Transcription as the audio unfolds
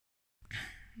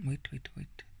Wait.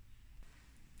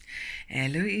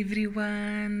 Hello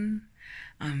everyone.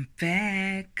 I'm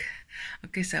back.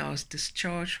 Okay, so I was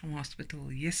discharged from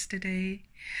hospital yesterday.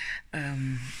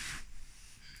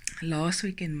 Last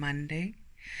weekend, Monday,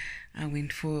 I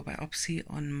went for a biopsy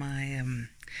on my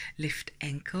left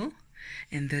ankle,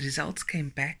 and the results came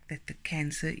back that the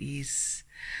cancer is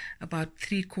about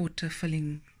 3/4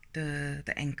 filling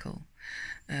the ankle.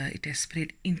 It has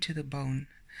spread into the bone.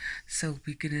 So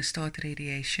we're going to start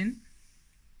radiation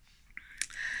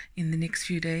in the next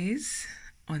few days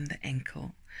on the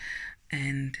ankle,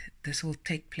 and this will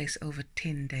take place over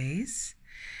 10 days.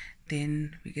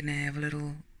 Then we're going to have a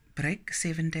little break,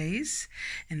 7 days,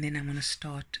 and then I'm going to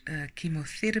start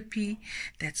chemotherapy.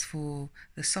 That's for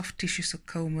the soft tissue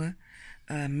sarcoma,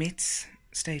 METS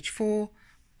stage 4,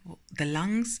 the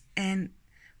lungs, and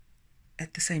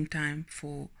at the same time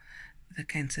for the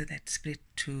cancer that spread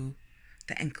to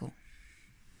the ankle.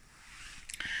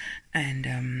 And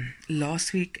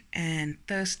last week and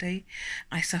Thursday,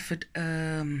 I suffered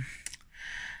a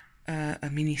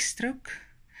mini stroke.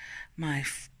 My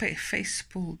face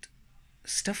pulled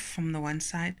stiff from the one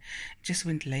side, it just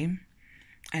went lame,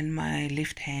 and my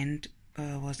left hand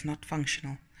was not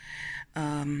functional.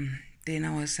 Then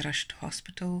I was rushed to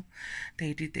hospital.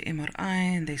 They did the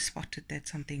MRI and they spotted that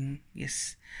something,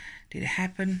 yes, did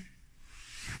happen.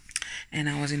 And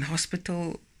I was in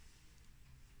hospital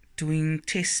doing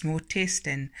more tests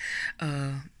and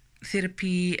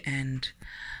therapy and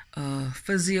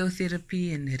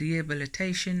physiotherapy and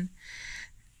rehabilitation,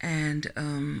 and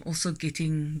also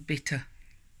getting better.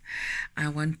 I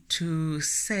want to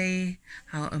say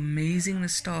how amazing the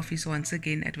staff is once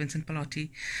again at Vincent Pallotti.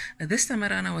 This time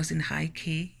around I was in high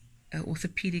care,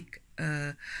 orthopedic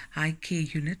high care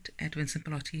unit at Vincent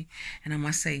Pallotti, and I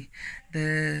must say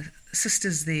the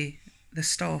sisters there, the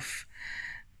staff,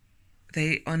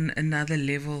 they on another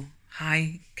level,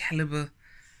 high caliber.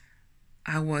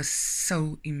 I was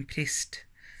so impressed.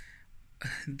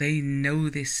 They know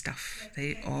their stuff.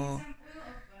 They are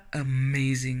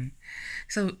amazing.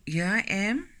 So here I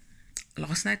am.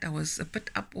 Last night I was a bit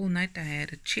up all night. I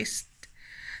had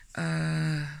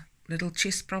a little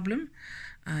chest problem.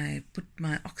 I put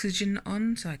my oxygen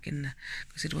on so I can,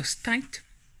 because it was tight.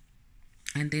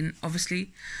 And then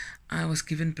obviously I was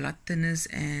given blood thinners,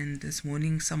 and this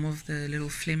morning some of the little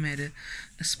phlegm had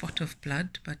a spot of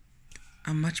blood, but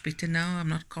I'm much better now. I'm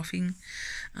not coughing.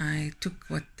 I took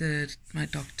what my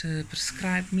doctor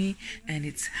prescribed me, and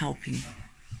it's helping.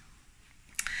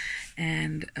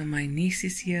 And my niece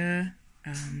is here,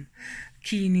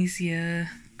 Keen is here,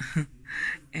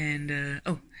 and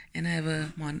and I have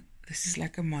this is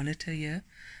like a monitor here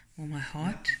for my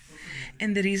heart.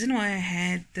 And the reason why I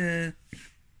had the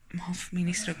half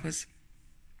mini stroke was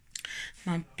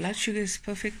my blood sugar is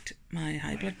perfect, my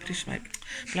blood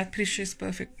pressure is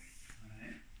perfect.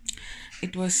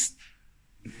 It was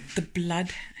the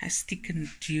blood has thickened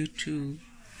due to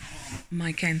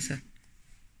my cancer,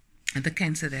 the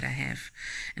cancer that I have.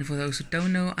 And for those who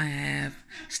don't know, I have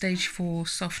stage 4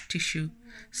 soft tissue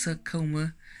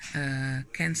sarcoma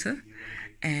cancer,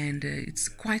 and it's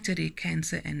quite a rare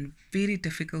cancer and very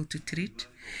difficult to treat.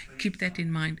 Keep that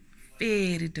in mind.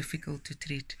 Very difficult to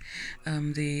treat.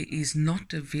 There is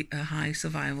not a high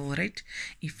survival rate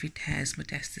if it has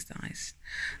metastasized.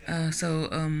 So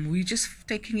we're just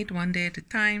taking it one day at a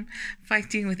time,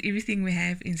 fighting with everything we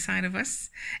have inside of us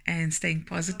and staying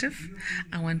positive.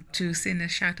 I want to send a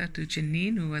shout out to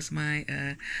Janine, who was my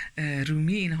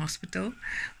roomie in hospital,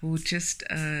 who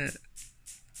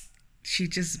she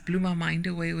just blew my mind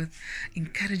away with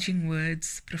encouraging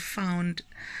words, profound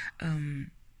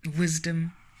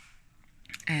wisdom,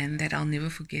 and that I'll never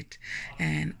forget.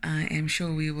 And I am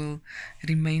sure we will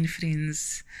remain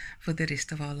friends for the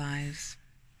rest of our lives.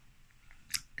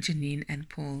 Janine and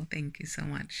Paul, thank you so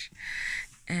much.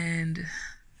 And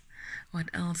what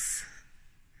else?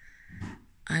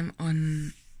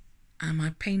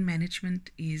 My pain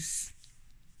management is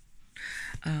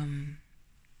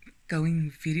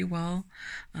going very well.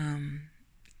 I'm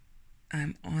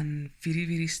on very,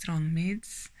 very strong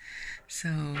meds,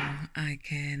 so I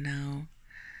can now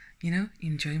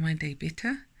enjoy my day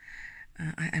better.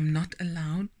 I am not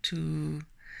allowed to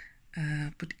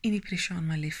put any pressure on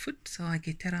my left foot, so I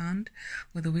get around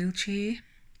with a wheelchair.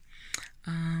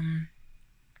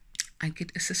 I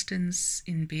get assistance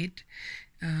in bed,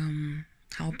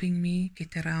 helping me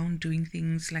get around, doing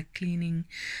things like cleaning,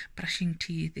 brushing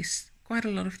teeth. There's quite a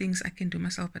lot of things I can do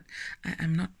myself, but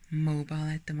I'm not mobile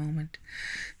at the moment.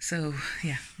 So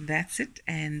yeah, that's it.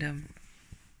 And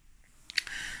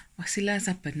Wasila is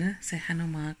up binne. Sy gaan nou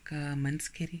maak mince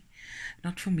curry.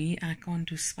 Not for me. I can't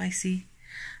do spicy.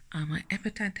 My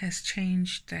appetite has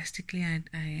changed drastically. I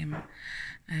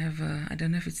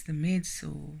don't know if it's the meds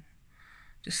or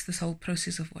just this whole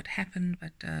process of what happened,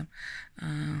 but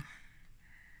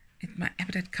my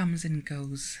appetite comes and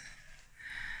goes.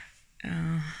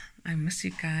 I miss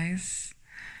you guys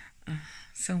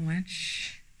so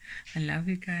much. I love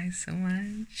you guys so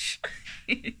much.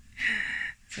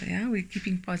 So yeah, we're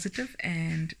keeping positive,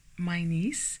 and my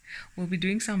niece will be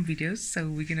doing some videos, so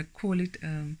we're gonna call it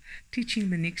teaching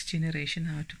the next generation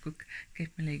how to cook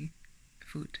Cape Malay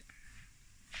food.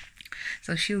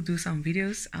 So she'll do some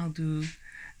videos, I'll do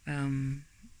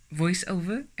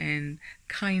voiceover and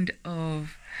kind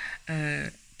of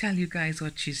tell you guys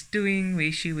what she's doing,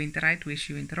 where she went right, where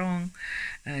she went wrong,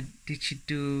 did she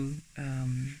do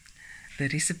the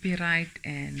recipe right,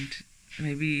 and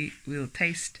maybe we'll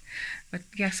taste. But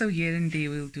yeah, so here and there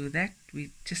we'll do that.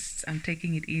 I'm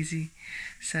taking it easy.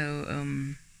 So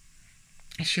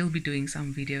she'll be doing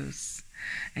some videos,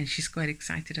 and she's quite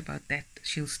excited about that.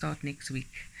 She'll start next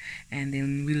week, and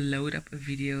then we'll load up a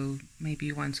video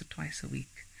maybe once or twice a week.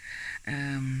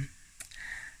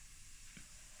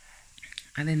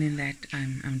 Other than that,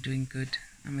 I'm doing good.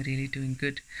 I'm really doing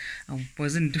good. I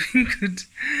wasn't doing good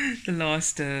the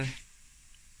last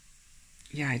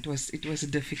yeah, it was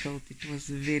difficult. It was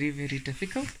very, very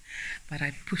difficult, but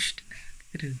I pushed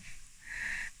through.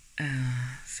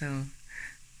 So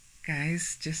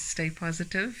guys, just stay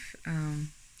positive.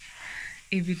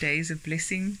 Every day is a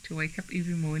blessing. To wake up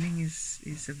every morning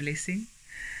is a blessing.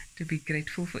 To be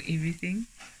grateful for everything.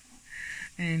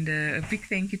 And a big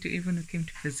thank you to everyone who came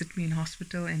to visit me in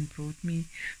hospital and brought me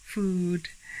food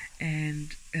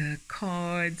and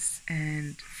cards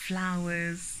and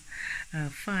flowers.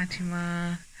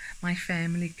 Fatima, my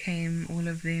family came, all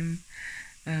of them.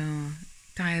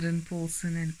 Tyron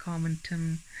Paulson and Carmen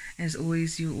Tim, as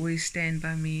always, you always stand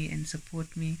by me and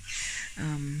support me.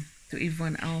 To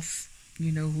everyone else,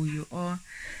 you know who you are.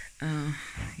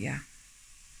 Yeah.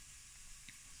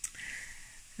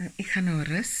 Ek gaan nou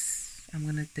rus. I'm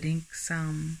gonna drink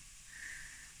some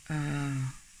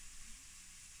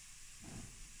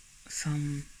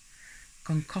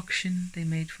concoction they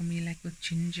made for me, like with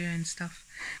ginger and stuff,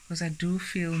 because I do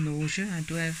feel nausea. I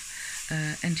do have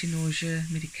anti-nausea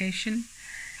medication.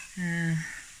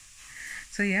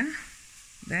 So yeah,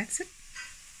 that's it.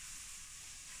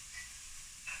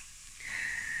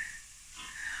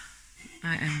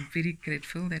 I am very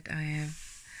grateful that I have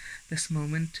this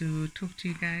moment to talk to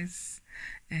you guys,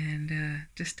 and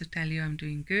just to tell you I'm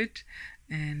doing good,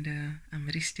 and I'm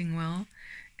resting well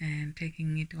and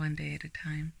taking it one day at a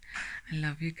time. I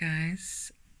love you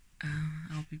guys.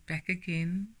 I'll be back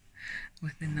again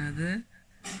with another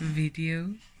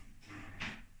video.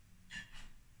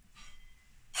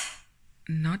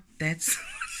 Not that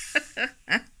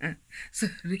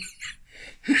sorry.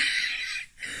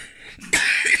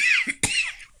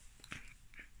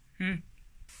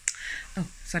 Oh,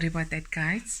 sorry about that,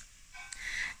 guys.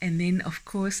 And then of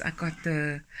course I got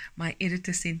my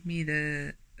editor sent me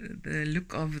the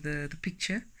look of the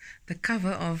picture, the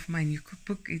cover of my new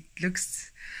cookbook. It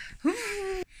looks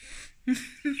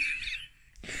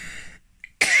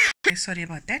sorry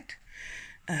about that.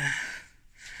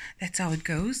 That's how it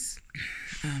goes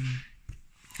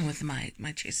with my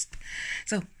chest.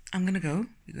 So I'm gonna go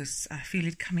because I feel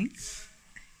it coming.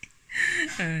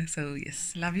 So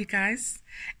yes, love you guys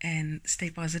and stay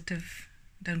positive.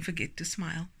 Don't forget to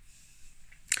smile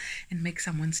and make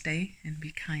someone's day and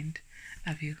be kind.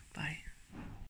 Love you. Bye.